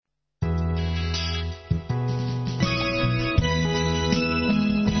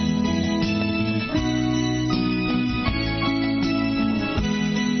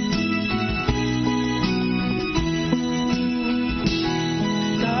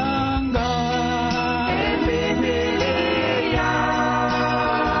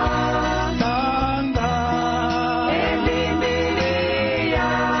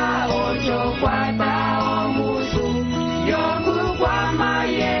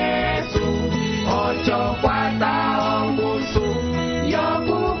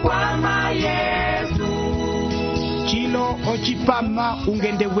ochipama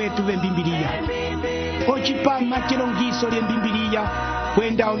ungende wetu vembimbilia, ochipama chilongiso lyembimbilia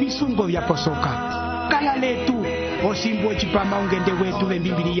kwenda ovisungo vyaposoka kala letu osimbu ochipama ungende wetu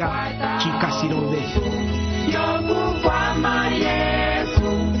vembimbilia chikasirove yokupama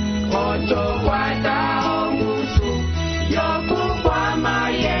Yesu ochokwata omusu yokupama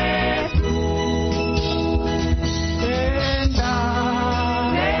Yesu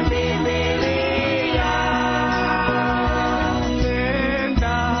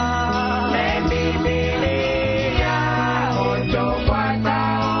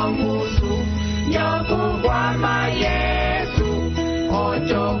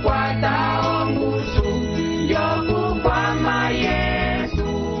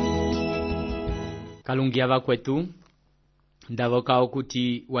kalungia vakwetu ndavoka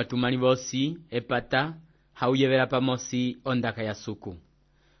okuti watumani vosi epata hauyevera pamosi ondaka ya suku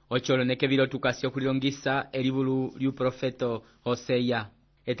ocholoneke vilo tukasi okulilongisa elivulu liuprofeto Oseya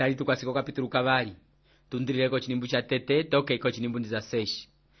etali tukasi ko kapitulu kavali tundirileko chinimbu cha tete toke ko chinimbu ndiza seshi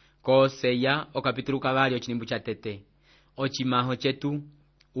ko Oseya o kapitulu kavali o chinimbu cha tete ochimaho chetu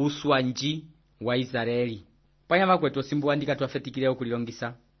uswanji wa Israeli panya vakwetu simbu andika twafetikile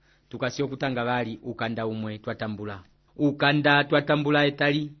okulilongisa tukasi okutanga vali ukanda umwe twatambula ukanda twatambula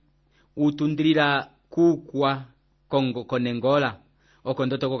etali utundirira kukwa kongo konengola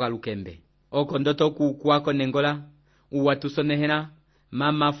okondoto ko kalukembe okondoto kukwa konengola uwatusonehera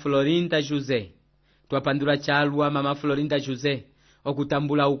mama Florinda Jose twapandula chalwa mama Florinda Jose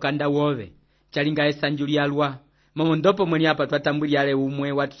okutambula ukanda wove chalinga esanjulialwa momo ndopo mweni apa twatambuli ale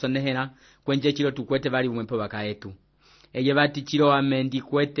umwe watusonehera kwenje chilo tukwete vali umwe po bakaetu eye bati chilo amendi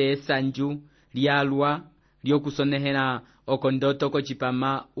kwete esanju lialwa lyokusonehera okondoto ko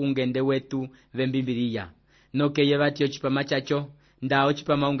chipama ungende wetu vembimbilia noke ye bati ochipama chacho ndao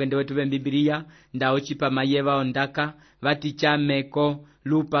chipama ungende wetu vembimbilia ndao chipama yeva ondaka bati chameko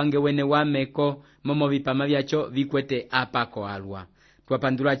lupange wene wameko momo vipama vyacho vikwete apako alwa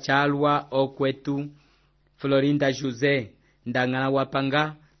twapandula chalwa okwetu Florinda Jose ndangala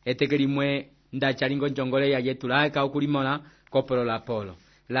wapanga etekelimwe ndachalingo njongole ya yetu laika okulimola kopolo la polo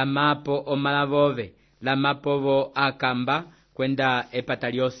la mapo omalavove la mapovo akamba kwenda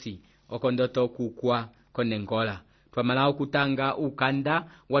epataliosi okondoto kukwa konengola twamala okutanga ukanda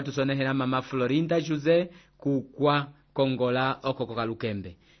watusonehera mama Florinda Jose kukwa kongola okoko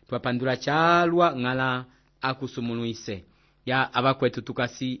lukembe twapandula chalwa ngala akusumuluise ya abakwetu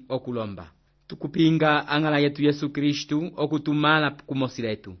tukasi okulomba tukupinga angala yetu Yesu Kristu okutumala kumosi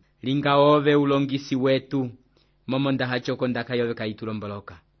letu linga ove ulongisi wetu momo ndahachoko ndakayove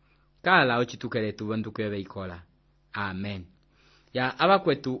kaitulomboloka kala ochitukeletu bonduku yove ikola amen ya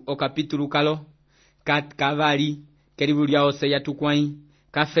abakwetu o kapitulu kalo kavali kelivulu lya Oseya tukwai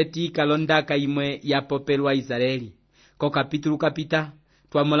kafeti kalondaka imwe ya popelwa Israeli ko kapitulu kapita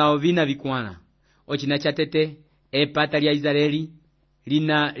twamola ovina vikwana ochina chatete epata lya Israeli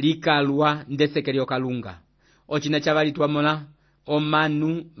lina likalwa ndesekelyo kalunga ochina chavali twamola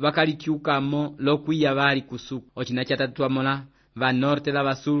omanu vakalikyukamo lokwiya vali kusuku ochina chatatu twamola va norte la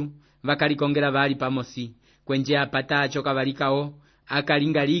vasulu vakalikongela vali pamosi kwenje apata acho kavalikawo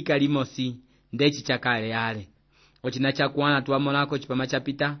akalingalika limosi ndechi chakale yale ochina chakwana twamolako chipama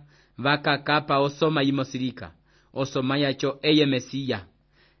chapita vakakapa osoma yimosilika osoma yacho eye Mesiya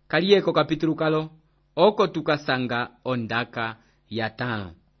kaliyeko kapitulu kalo oko tukasanga ondaka ya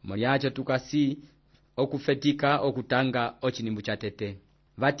tano moliacho tukasi okufetika okutanga ochinimbu cha tete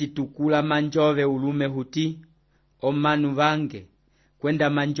vati tukula manjove ulume huti omanu vange kwenda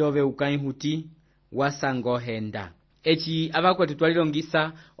manjove ukai huti wasango henda echi abakwetu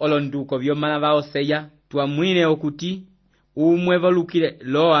twalilongisa olonduko vyomala va Oseya twamwile okuti umwe volukile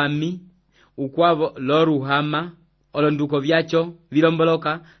lo ami ukwavo lo ruhama olonduko vyacho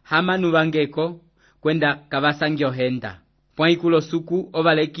vilomboloka hamanu vangeko kwenda kavasangyo henda pwaikulo suku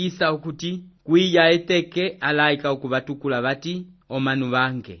ovalekisa okuti kwiya eteke alaika okuvatukula vati omanu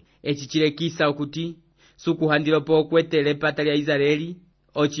vange echi chilekisa okuti suku handilopo okwetele pata lya Israeli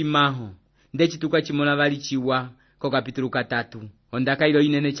ochimaho ndechituka chimola vali chiwa ko kapitulu katatu ondaka ilo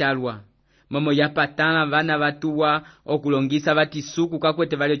inene chalwa momo yapatana vana vatuwa okulongisa vati suku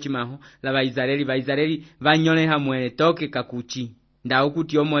kakwete vali ochimaho la Vaisraeli vanyoleha mwele toke kakuchi nda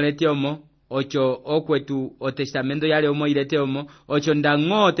okuti omolete omo ocho okwetu o testamento yale omo ilete omo ocho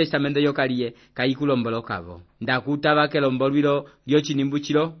ndango o testamento yokaliye kayikulombolokavo ndakutava kelombolwilo lyochinimbu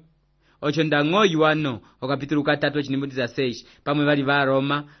chilo ocho ndango yuano o kapitulu katatu chinimbu za 6 pamwe vali va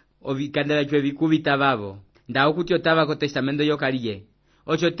Roma ovikandela chwe vikuvita vavo nda okuti otava ko testamento yokaliye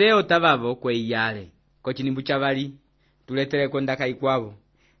ocho te otavavo kwe iyale ko chinimbu chavali tuleteleko ndaka ikwavo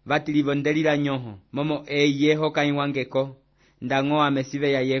vati livondelila nyoho momo eyeho kaiwangeko ndang'o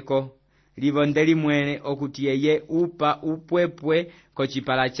amesive yayeko livondeli mwene okuti yeye upa upwepwe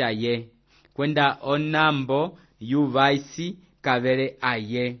kochipala chaye kwenda onambo yuvaisi kavele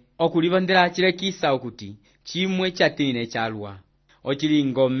aye okulivondela chilekisa okuti chimwe chatinine chalwa ochili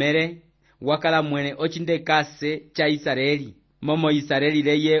ngomere wakala mwene ochindekase cha Israeli momo Israeli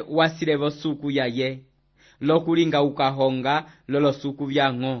leye wasilevo suku yaye lokulinga ukahonga lolo suku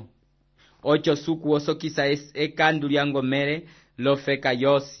vyang'o ocho suku osokisa ekandu lya ngomere lofeka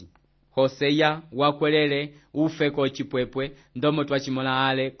yosi Oseya wakwelele ufeko chipwepwe ndomo twachimola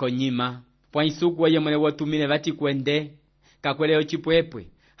ale konyima pwa isuku weye mwene wotumile vati kwende kakweleo chipwepwe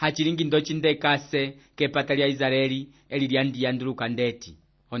hachilingi ndochindekase kepata lya Israeli eli lyandiyanduluka ndeti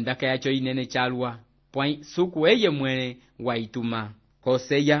ondaka yacho inene chalwa pwa suku weye mwene waituma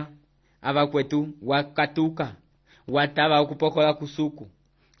Oseya avakwetu wakatuka watava okupokola kusuku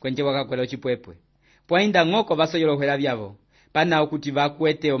kwenje wakakweleo chipwepwe pwa inda ng'oko vasoyolohwela vyavo pana okuti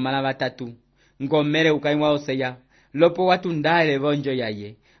vakwete omala vatatu ngomere ukaimwa Oseya lopo watundale vonjo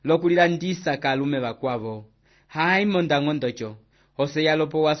yaye lokulila ndisa kalume vakwavo haimo ndang'o ndocho Oseya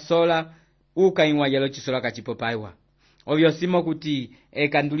lopo wasola ukaimwa yelo chisola kachipopaiwa ovyo simo kuti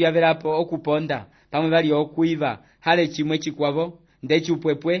ekandulya velapo okuponda pamwe vali okuiva hale chimwe chikwavo ndechi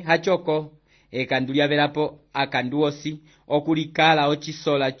upwepwe hachoko ekandulya velapo akanduosi okulikala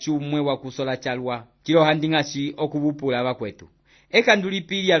ochisola chumwe wakusola chalwa chilo handing'ashi okuvupula vakwetu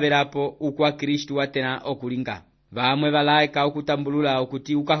ekandulipilya velapo ukwa Kristu watena okulinga vamwe valaika okutambulula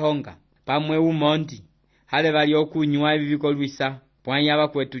okuti ukahonga pamwe umondi hale vali okunywa evivikolwisa pwanya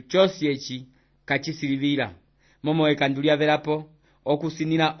vakwetu chosi echi kachisilivila momo ekandulya velapo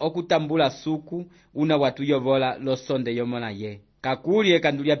okusinila okutambula suku una watuyovola losonde yomona ye kakuli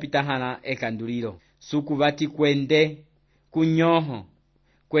ekandulya pitahana ekandulilo suku vati kwende kunyoho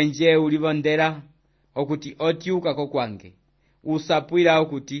kwenje ulivondela okuti otiuka kokwange usapwila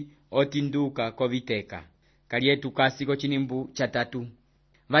okuti otinduka koviteka kalietu kasiko chinimbu chatatu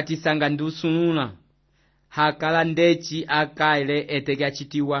vatisanga ndusununa hakala ndechi akaile eteke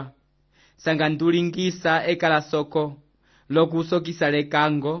chitiwa sanga ndulingisa ekala soko lokusokisa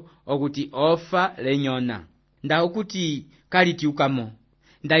lekango okuti ofa lenyona nda okuti kalitiukamo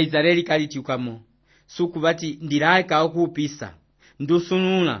nda Israeli kalitiukamo suku vati ndilaika okupisa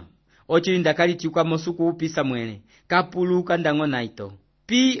ndusununa ochilinda kalitiukamo suku upisa mwene kapuluka ndang'o naito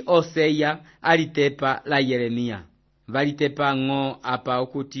pi Oseya alitepa la Yeremia valitepa ng'o apa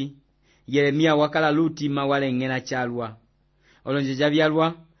okuti Yeremia wakala lutima waleng'ena chalwa olonjeja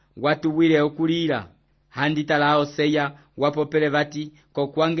vyalwa watuwile okulila handitala Oseya wapopele vati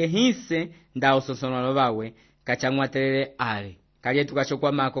kokwange hinse nda ososonolo vawe kachang'watelele ale kalietu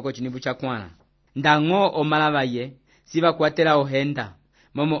kachokwa makoko chinibu chakwana ndang'o omala vaye sivakwatela ohenda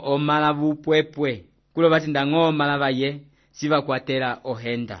momo omala vupwepwe kulo vati ndang'o omala vaye sivakwatela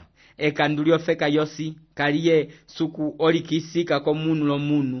ohenda ekandulyo feka yosi kaliye suku olikisika komunu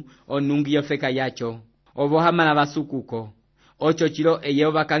lomunu onungi yofeka yacho ovo hamala vasukuko ocho chilo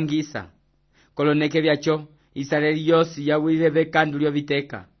eyeho vakangisa koloneke vyacho Israeli yosi yawile vekandulyo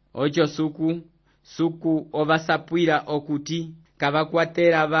viteka ocho suku ovasapwila okuti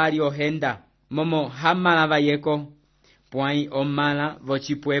kavakwatela vali ohenda momo hamala vayeko pwai omala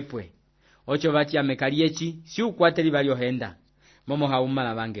vochipwepwe ocho vati amekaliechi si ukwateli vali ohenda momo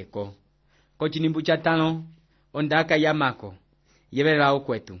haumala vangeko kochinimbu chatano ondaka yamako yevelela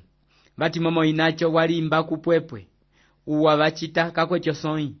okwetu vati momo inacho walimba kupwepwe uwa vachita kakwecho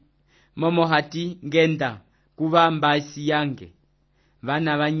soi momo hati ngenda kuvamba isi yange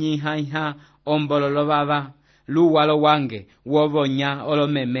vana vanyihaiha ombololo vava luwalo wange wovonya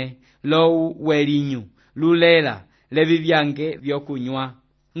olomeme lowu welinyu lulela levi vyange vyokunywa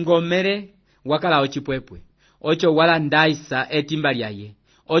ngomere wakala ochipwepwe ocho wala ndaisa etimba lyaye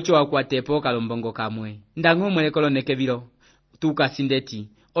ocho wakwatepo kalombongo kamwe ndang'o mwele koloneke vilo tukasindeti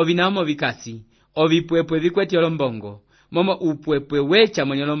ovinamo vikasi ovipwepwe vikweti olombongo momo upwepwe wecha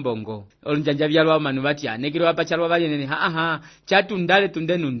mwenye olombongo olunjanja vyalwa manu vati anekilo apa chalwa valyenene haa chatundale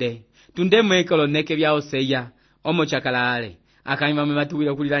tunde mweke oloneke vya Oseya omo chakalale akaima mwematuwile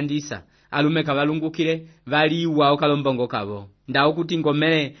okulilandisa alume kavalungukile valiwa okalombongo kavo ndawo kuti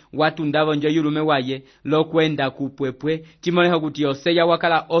ngomere watundavo njo yulume waye lokwenda kupwepwe chimoleho kuti Oseya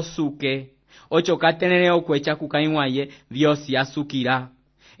wakala osuke ocho katenele okwecha kukaimwaye vyosi asukila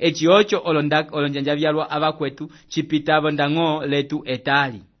echi ocho olonjanja vyalwa avakwetu chipitavo ndang'o letu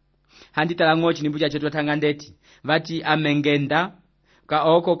etali handitala ng'o chinimbu chacho twatanga ndeti vati amengenda ka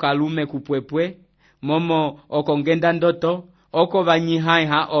oko kalume kupwepwe momo okongenda ndoto oko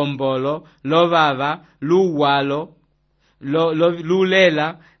vanyihaiha ombolo lovava luwalo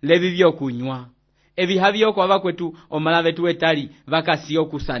lulela levi vyokunywa ebihavyo kwa bakwetu omala betu etali bakasio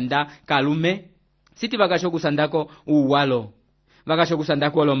kusanda kalume siti bakasho kusandako uwalo bakasho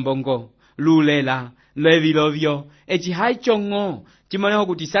kusandako olombongo lulela lwebilovyo ekihayichongo chimoneho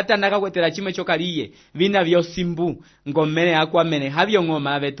kuti satana akakwetera chimwe chokaliye bina byosimbu ngomene akwamene habyongo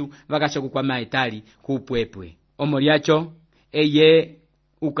omala betu bakasho kukwama etali kupwepwe omolyacho eye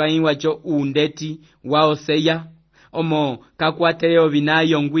ukaiwacho undeti wa Oseya omo kakwateyo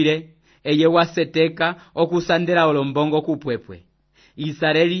binayongwire eye waseteka okusandera olombongo kupwepwe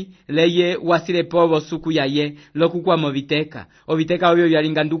Israeli leye wasile pobo suku yaye lokukwa mobiteka obiteka obyo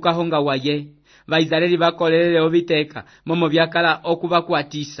byalinganduka honga waye ba Israeli bakolele obiteka momo byakala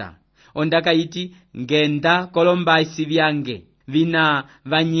okubakwatisa ondaka iti ngenda kolomba isibyange vina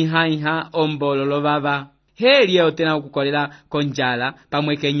vanyihaiha ombololo baba heli otena okukolera konjala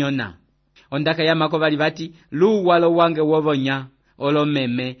pamwe kenyona ondaka yamako bali bati luwalo wange wobonya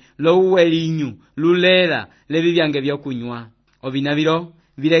olomeme lowuwelinyu lulera lebibyange byokunywa obinabiro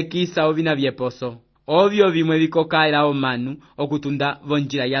birekisa obina byeposo obyo bimwe bikokaira omanu okutunda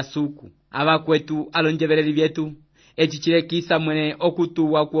bonjira ya suku abakwetu alonjebereri byetu ekikirekisa mwene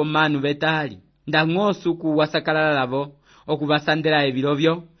okutuwa ku omanu betali ndango suku wasakalala labo okubasandera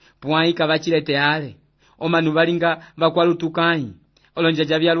ebirobyo pwaika bakirete ale omanu balinga bakwalutukanyi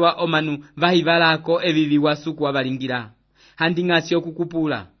olonjaja byalwa omanu bahibalako ebibi wasuku abalingira handi ngasi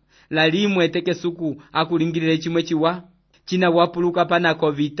okukupula lalimwe teke suku akulingirire chimwe chiwa china wapuluka pana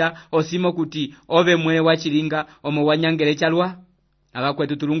kovita osimo kuti ove mwene wachilinga omo wanyangere chalwa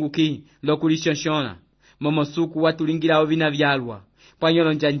abakwetu tulunguki lokulishonshona momo suku watulingira obina byalwa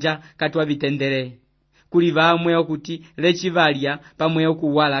panyolo njanja katwa bitendere kuli bamwe okuti lechivalya pamwe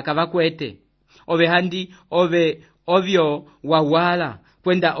okuwala kabakwete ove handi ove ovyo wawala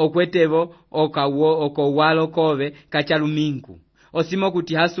kwenda okwetebo okawo okowalo kove kachalumingu osimo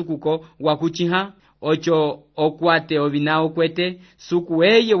kuti hasukuko wakuchiha ocho okwate obinao kwete suku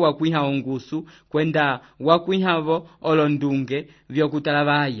eye wakwiha ongusu kwenda wakwihavo olondunge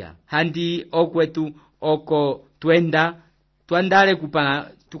vyokutalabaya handi okwetu oko twandale kupana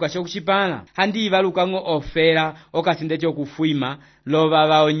tukashokushipana handi ibalukango ofera okasinde okufuima loba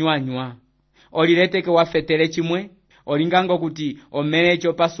baonywanywa olireteke wafetere chimwe olingango kuti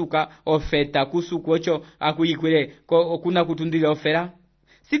omerecho pasuka ofeta kusuku ocho akuyikwire okuna kutundile ofera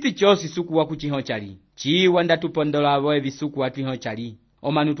siti chosi suku wakuchiho chali chiwa ndatupondola abo ebisuku watuho chali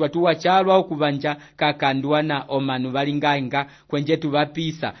omanu twatuwa chalwa okubanja kakandwa na omanu balingainga kwenje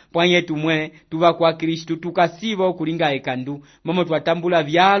tubapisa pwanye tumwe tuba kwa Kristu tukasiba okulinga ekandu momo twatambula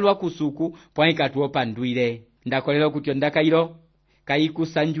byalwa kusuku pwanye katuopandwire ndakolero kuti ondakairo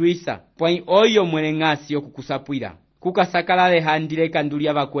kayikusanjuisa pwanye oyo mwene ngasi okukusapwira kukasakalale handile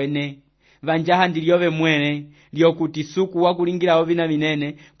kandulya bakwene vanja handilyobe mwene lyokuti suku wakulingira obina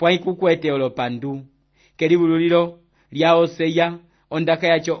binene pwanye kukwete olopandu kelibululilo lya Oseya ondaka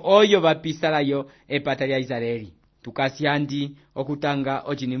yacho oyo bapisalayo epata lya Israeli tukasi handi okutanga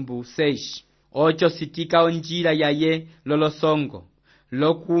ochinimbu 6 ocho sitika onjira yaye lolosongo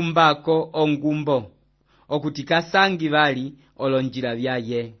lokumbako ongumbo okutika sangi bali olonjira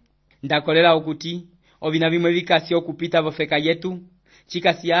byaye ndakolera okuti obina bimwe bikasi okupita bofeka yetu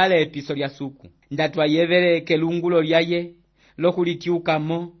chikasi ale episo lya suku ndatwa yevere kelungulo lyaye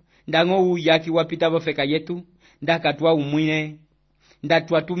lokulitiukamo ndango uyaki wapita bofeka yetu ndakatwa umwine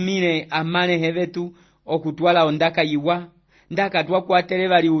ndatwa tumire amane hevetu okutwala ondaka yiwa ndakatwa kwatele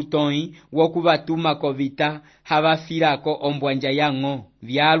bali utoi wokubatuma kovita habafirako ombwanja yango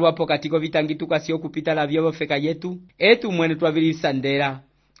byalwa pokatiko bitangituka sio kupita la byo bofeka yetu etu mwene twabilisandera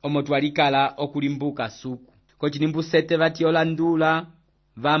omo twalikala okulimbuka suku kochinimbu 7 batiolandula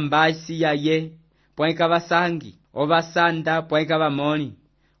vambasi yaye pwaika basangi obasanda pwaika bamoni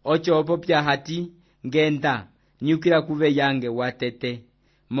ocho opo pya hati ngenda nyukira kuve yange watete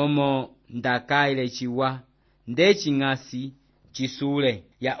momo ndakaile chiwa ndechi ngasi chisule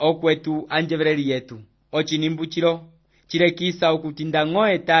ya okwetu anjevereli yetu ochinimbu chilo chirekisa okutinda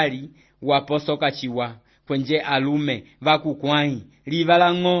ngoe tali waposoka chiwa kwenje alume vakukwai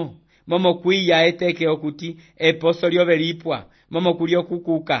livalango momo kwiya eteke okuti eposo lyobe lipwa momo kulio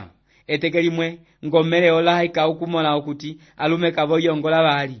kukuka eteke limwe ngomere olaika ukumola okuti alume kaboyongola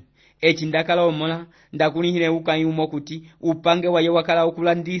bali echindakala omola ndakulihire ukayumo kuti upange waye wakala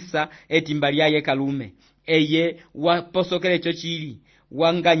okulandisa etimba lyaye kalume eye waposokele chochili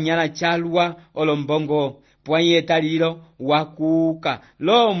wanganyala chalwa olombongo pwaye talilo wakuka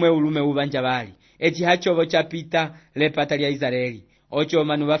lomwe ulume ubanja bali eti hachobo chapita lepata lya Israeli ocho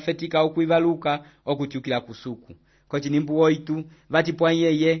manu bafetika okwibaluka okuchukila kusuku kochinimbu oitu bati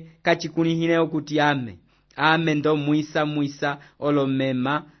pwanyeye kachikunihine okuti ame amendo mwisa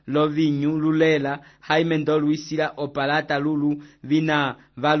olomema lovinyu lulela haimendo luisila opalata lulu vina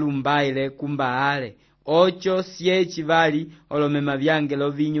valumbaile kumbaale ocho sie chivali olomema vyange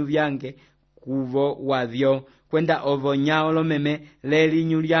lovinyu vyange kuvo wavyo kwenda ovonya olomeme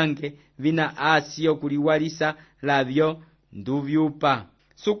lelinyu lyange vina asio kuliwalisa lavyo nduvyupa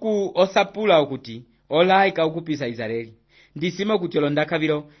suku osapula okuti olaika ukupisa Israeli ndisimo kuti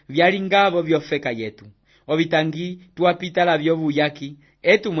olondakavilo vyalingavo vyofeka yetu ovitangi tuwapita lavyo vuyaki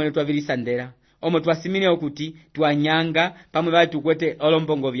etu mwene twavilisandela omo twasimile okuti twanyanga pamwe vali tukwete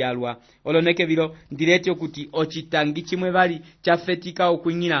olombongo vyalwa oloneke vilo ndilete okuti ochitangi chimwe vali chafetika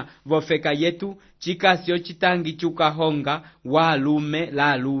okunyila vofeka yetu chikasi ochitangi chukahonga walume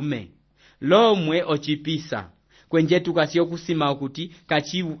la lume lomwe ochipisa kwenje tukasi okusima okuti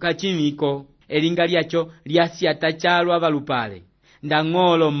kachimiko elinga lyacho lyasiata chalwa valupale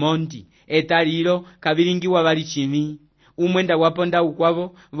ndang'olo mondi etalilo kavilingiwa vali chimi umwenda waponda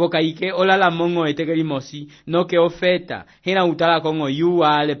ukwavo vokaike olala mongo etekeli mosi noke ofeta hela utalako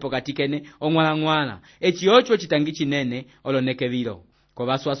yuwale pokatikene ongwala echi ocho chitangi chinene oloneke vilo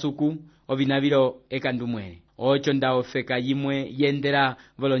kovaswa suku ovinavilo ekandumwele ocho nda ofeka yimwe yendela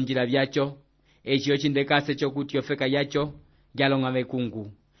volonjila vyacho echi ochindekase chokuti ofeka yacho gyalonga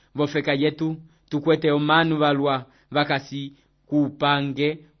vekungu vofeka yetu tukwete omanu valwa vakasi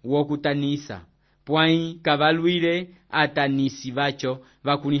kupange wokutanisa pwai kavalwile atanisi vacho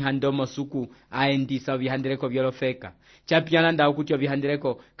vakunihandomo suku aendisa ovihandeleko vyolofeka chapyana nda okuti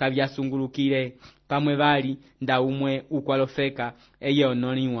ovihandeleko kavyasungulukile pamwe vali nda umwe ukwalofeka eye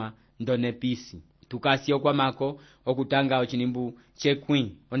onoliwa ndonepisi tukasi okwamako okutanga ochinimbu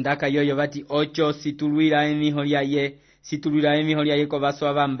chekwi ondaka yoyo vati ocho situlwila emiho lyaye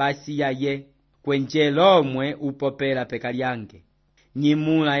kovaswa vambasi yaye kwenje lomwe upopela peka lyange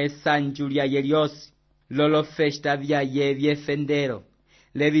nyimula esanju lyaye lyosi lolofesta vyaye vyefendero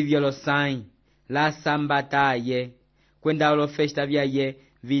levi vyolosai la sambataye kwenda olofesta vyaye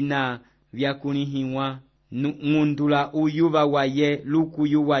vina vyakunihiwa ng'undula uyuva waye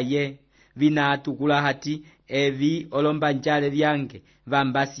lukuyu waye vina atukula hati evi olombanjale vyange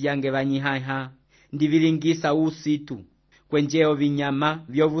vambasi yange vanyihaiha ndivilingisa usitu kwenjeo vinyama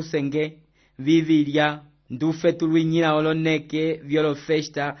vyovusenge vivilya ndufetulwinyila oloneke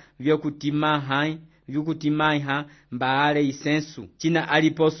vyolofesta vyukutimaiha mbaale isensu china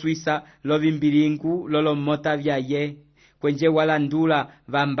aliposwisa lovimbilingu lolomota vyaye kwenje walandula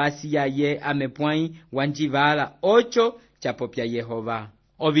vambasi yaye amepwai wanjivala ocho chapopya Yehova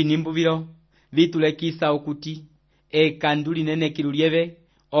ovinimbu vilo vitulekisa okuti ekanduli nene kilulieve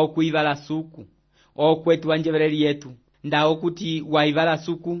okuivala suku okwetu wanjeveleli yetu nda okuti waivala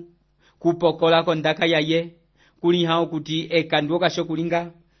suku kupokola kondaka yaye kuliha okuti ekandu okasho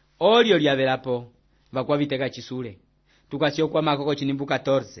kulinga olio lyavelapo vakwaviteka chisule tukasio kwa makoko chinimbu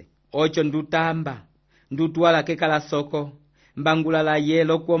 14 ocho ndutamba ndutwala kekala soko mbangula la ye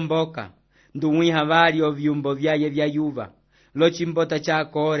lokuomboka ndumwiha vali ovyumbo vyaye vya yuva lochimbota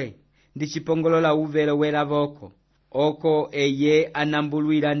chakore ndichipongolola uvelo wela voko oko eye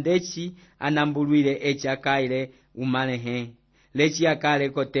anambulwila ndechi anambulwile echi akaile umalehe lechi akale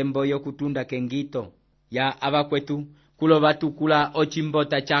kotembo yokutunda kengito ya abakwetu kulova tukula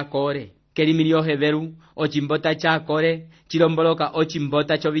ochimbota chakore kelimilio heveru ochimbota chakore chilomboloka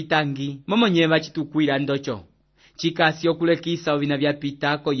ochimbota chovitangi momonyeva chitukwila ndocho chikasi okulekisa ovina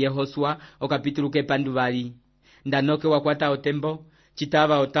vyapitako Yehosua okapituluke panduvali ndanoke wakwata otembo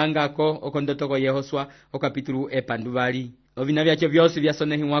chitava otangako okondotoko Yehosua okapitulu epanduvali ovina vyacho vyosi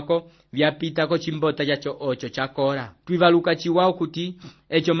vyasonehiwako vyapitako chimbota chacho ocho chakora twivaluka chiwao kuti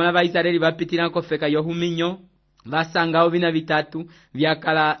echo mala va Israeli vapitirako feka yohuminyo vasanga ovina vitatu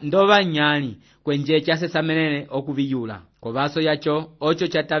vyakala ndova nyali kwenje chasesamenene okuviyula kovaso yacho ocho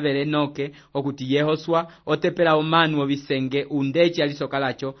chatavele noke okuti Yehosua otepela omanu ovisenge undechi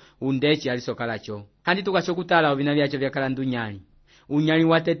alisokalacho handi tukashokutala ovina vyacho vyakala ndunyali unyali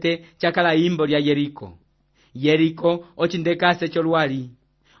watete chakala imbo lya Yeriko ochindekase cholwali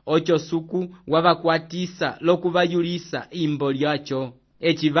ocho suku wavakwatisa lokuvayulisa imbo lyacho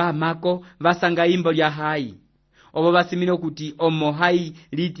echivamako vasanga imbo lya hai ovo vasimile kuti omo hai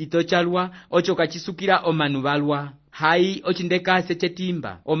litito chalwa ocho kachisukila omanu valwa hai ochindekase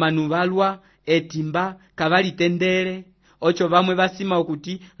chetimba omanu valwa etimba kavalitendele ocho vamwe vasima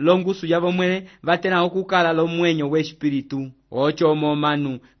okuti longusu yavo mwele vatena okukala lomwenyo wespiritu ocho omo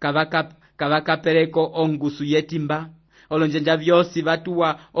omanu kavakapeleko ongusu yetimba olonjanja vyosi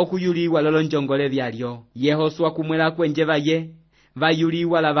vatuwa okuyuliwa lolonjongole vyalyo Yehosua kumwela kwenje vaye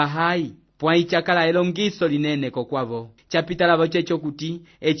vayuliwa lava hai pwai chakala elongiso linene kokwavo chapita lavo checho kuti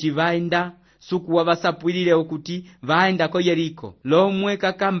echivaenda suku wabasapwilile okuti vaendako Yeriko lomwe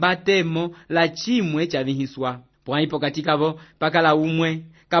kakambatemo la chimwe chavihiswa pwaipo katikavo pakala umwe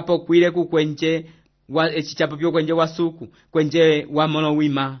kapokwile kukwenje echichapo pyokwenje wa suku kwenje wamono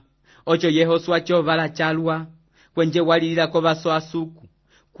wima ocho Yehoswa chovala chalwa kwenje walililako baso asuku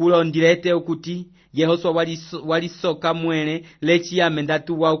kulondilete okuti Yehoswa walisoka mwene lechiyame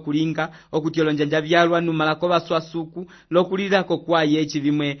ndatuwa okulinga okuti olonjanja vyalwa numalako baso asuku lokulilako kwaye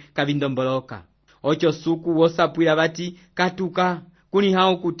echivimwe kavindomboloka ocho suku wosapwila bati katuka kuni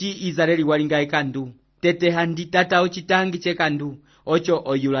hao kuti Israeli walinga ekandu tete handi tata ochitangi chekandu ocho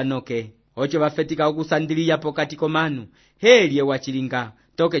oyulanoke ocho bafetika okusandiliya pokati komanu helye wachilinga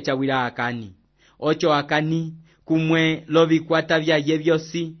toke chawila akani ocho akani kumwe lobikwata byaye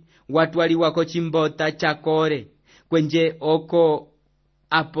byosi watwaliwako chimbota chakore kwenje oko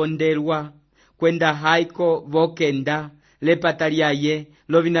apondelwa kwenda haiko vokenda lepata lyaye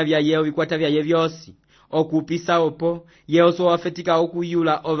lovina byaye obikwata byaye byosi okupisa opo Yehoswa wafetika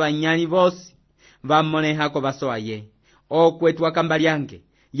okuyula obanyani bosi vamonehako baso aye okwetwa kamba lyange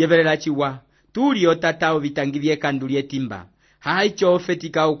yevelela chiwa tuli otata obitangi byekandu lyetimba haicho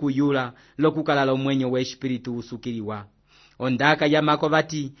ofetika okuyula lokukala lomwenyo we espiritu usukiliwa ondaka yamako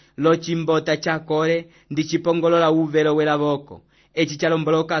bati lochimbota chakore ndichipongolola uvelo welaboko echi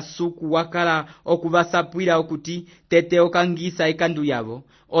chalomboloka suku wakala okubasapwila okuti tete okangisa ekandu yabo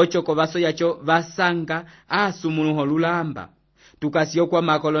ocho kobaso yacho basanga asumuluho lulamba tukasio kwa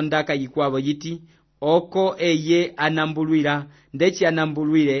makolondaka yikwabo yiti oko eye anambulwila ndechi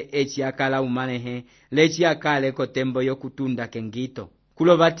anambulwile echi akala umanehe lechi akale kotembo yokutunda kengito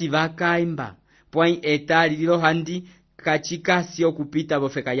kulo bati bakaimba pwai etalililo handi kachikasi okupita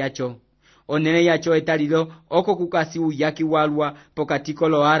bofeka yacho onene yacho etalilo oko kukasi uyaki walwa pokatiko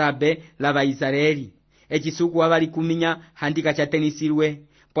lo Arabe la Baisraeli echisuku abali kuminya handi kachatenisirwe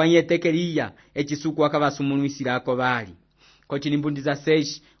pwai etekeliya echisuku akabasumunuisilako bali kochinimbundiza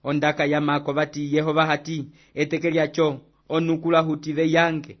 6 ondaka yamako bati Yehova hati etekeliya cho onukula huti ve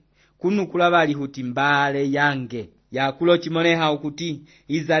yange kunukula bali huti mbale yange yakulo chimoneha okuti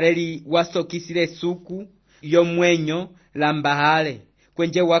Israeli wasokisile suku yomwenyo lambahale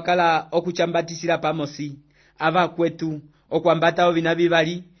kwenje wakala okuchambatisila pamosi ava kwetu okwambata ovina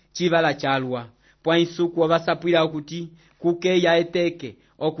bibali chivala chalwa pwaisuku obasapwila okuti kukeya eteke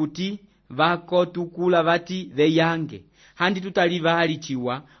okuti vako tukula bati veyange handi tutalivali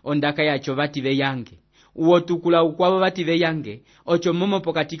chiwa ondaka yacho bati veyange uwo tukula ukwabo bati veyange ocho momo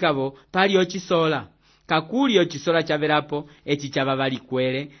pokatikavo pali ochisola kakuli ochisola chavelapo echi chavavali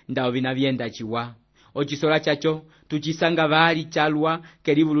kwele ndao vina vyenda chiwa ochisola chacho tuchisanga vali chalwa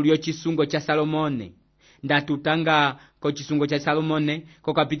kelivulu lyo chisungo cha Salomone ndatutanga ko chisungo cha Salomone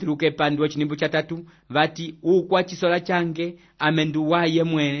ko kapitulu kepandu chinimbu cha 3 vati ukwa chisola change amenduwaye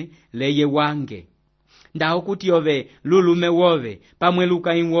mwene leye wange ndao kuti ove lulume wove pamwe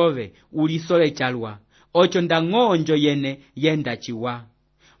lukai wove ulisole chalwa ocho ndangonjo yene yenda chiwa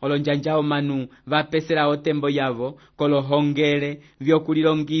olonjanjao manu vapesela otembo yavo kolohongele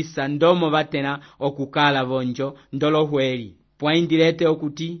vyokulilongisa ndomo vatena okukala vonjo ndolohweli pwaindilete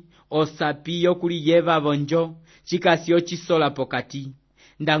okuti osapiyo kuliyeva vonjo chikasi ochisola pokati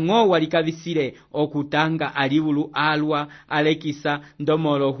ndango walikavisile okutanga alivulu alwa alekisa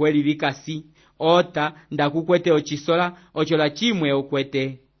ndomo lohweli vikasi ota ndakukwete ochisola ochola chimwe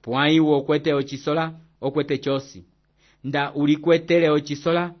okwete pwaiwo okwete ochisola okwete chosi nda ulikwetele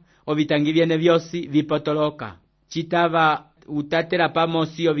ochisola obitangi byene byosi vipotoloka chitava utatela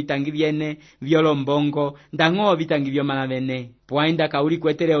pamosi obitangi byene byolombongo ndango obitangi byomalavene pwainda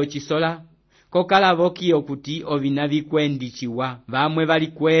kaulikwetele ochisola kokala boki okuti obina bikwendi chiwa bamwe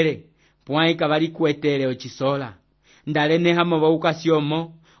balikwele pwaika balikwetele ochisola ndalene hamo baukasiomo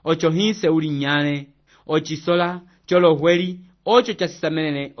ocho hinse ulinyane ochisola cholohweli ocho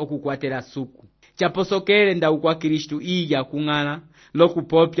chasisamenene okukwatela suku chaposokele nda ukwa Kristu iya kung'ala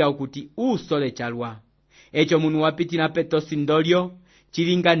lokupopya okuti usole chalwa echo munu wapitina petosi ndolyo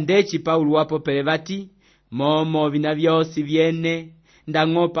chilinga ndechi Paulo wapopele bati momo vina byosi byene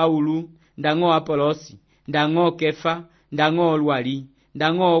ndango Paulo ndango Apolosi ndango Kefa ndango olwali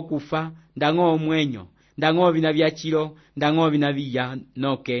ndango okufa ndango omwenyo ndango vina byachilo ndango vina biya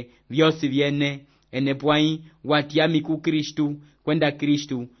noke byosi byene enepwai watiami ku Kristu kwenda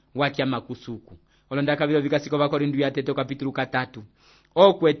Kristu watiama kusuku olondaka vilo vikasiko bakorindu ya teto kapitulu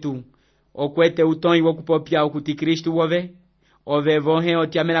 3 okwete utoi wokupopya okuti Kristu wove ove vohe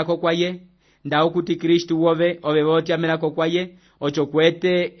otiamelako kwaye nda okuti Kristu wove ove votiamelako kwaye ocho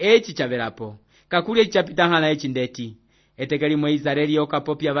kwete echi chavelapo kakuli echi chapita hana echi ndeti etekeli mwe Israeli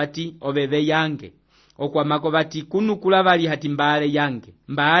okapopya bati ove ve yange okwamako bati kunukula bali hati mbale yange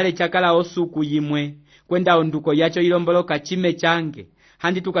mbale chakala osuku yimwe kwenda onduko yacho ilomboloka chime change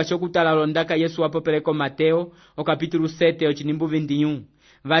handi tukashokutala londaka Yesu wapopereko Mateo okapitulu 7 ochinimbu 21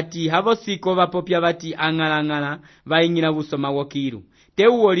 vati havo siko vapopya vati ang'ala vaing'ila busoma wokiru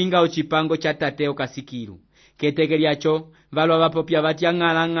teu olinga ochipango cha tate okasikiru ketekelyacho valwa vapopya vati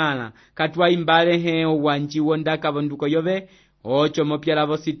ang'ala katwa imbale heo wanji wondaka vonduko yove ocho mopyala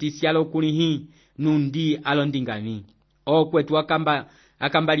vositisialo kulihi nundi alondingami okwetu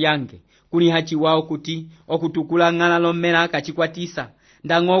akamba lyange kuli hachi wao kuti okutukula ng'ala lomela kachikwatisa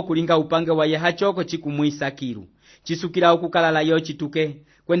ndango okulinga upange wa yehachoko chikumwisa kiru chisukira okukalala yo chituke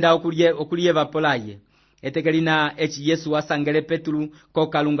kwenda okuliye vapolaye etekelina echi Yesu wasangele Petru ko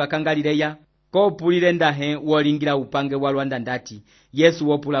kalunga kangalileya ko pulile ndahe wolingira upange wa Rwanda ndati Yesu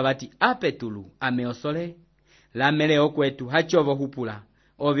wopula bati a Petru ameosole lamele okwetu hachovo hupula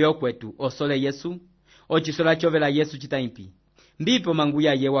ovyo okwetu osole Yesu ochisola chovela Yesu chitaimpi mbipo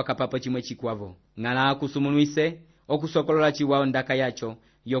manguya ye wakapapo chimwe chikwavo ngala kusumunuise okusokolola chiwao ndaka yacho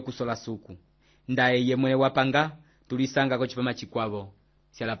yokusola suku ndaye yemwe wapanga tulisanga ko chipama chikwavo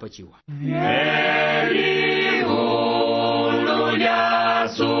sialapo chiwa Hallelujah,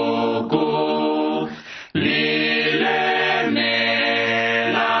 suku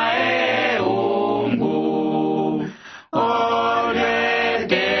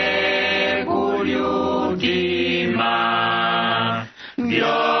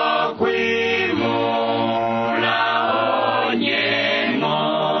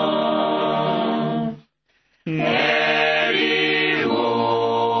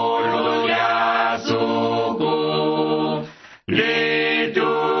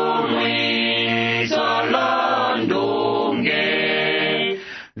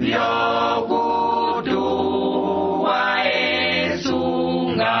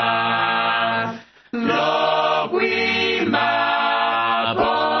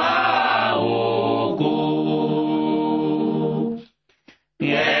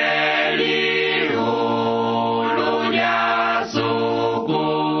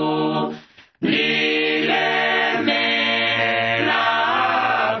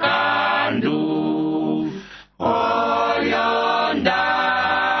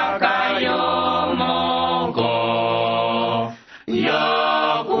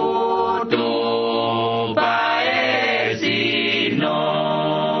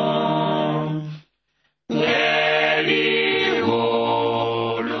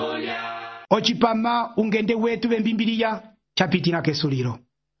ochipama ungende wetu bembimbiriya chapitina kesuliro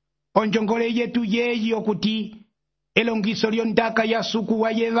onjongole yetu yeyi okuti elongiso lyondaka ya suku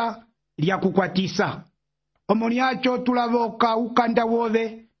wa yeva lyakukwatisa omoniacho tulavoka ukanda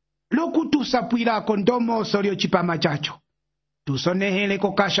wove lokutusapwilako ndomoso lyochipama chacho tusonehele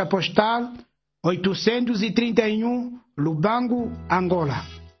ko kasha postal 831 Lubangu, Angola.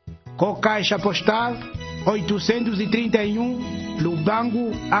 Ko kasha postal 831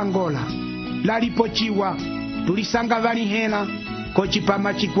 Lubangu, Angola. Lalipochiwa tulisanga vali hela ko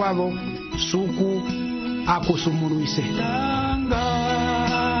chipama chikwavo suku akusumunuise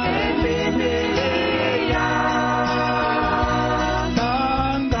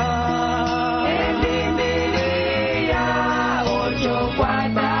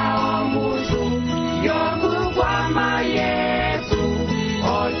Yesu,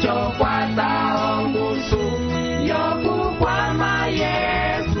 ocho kwata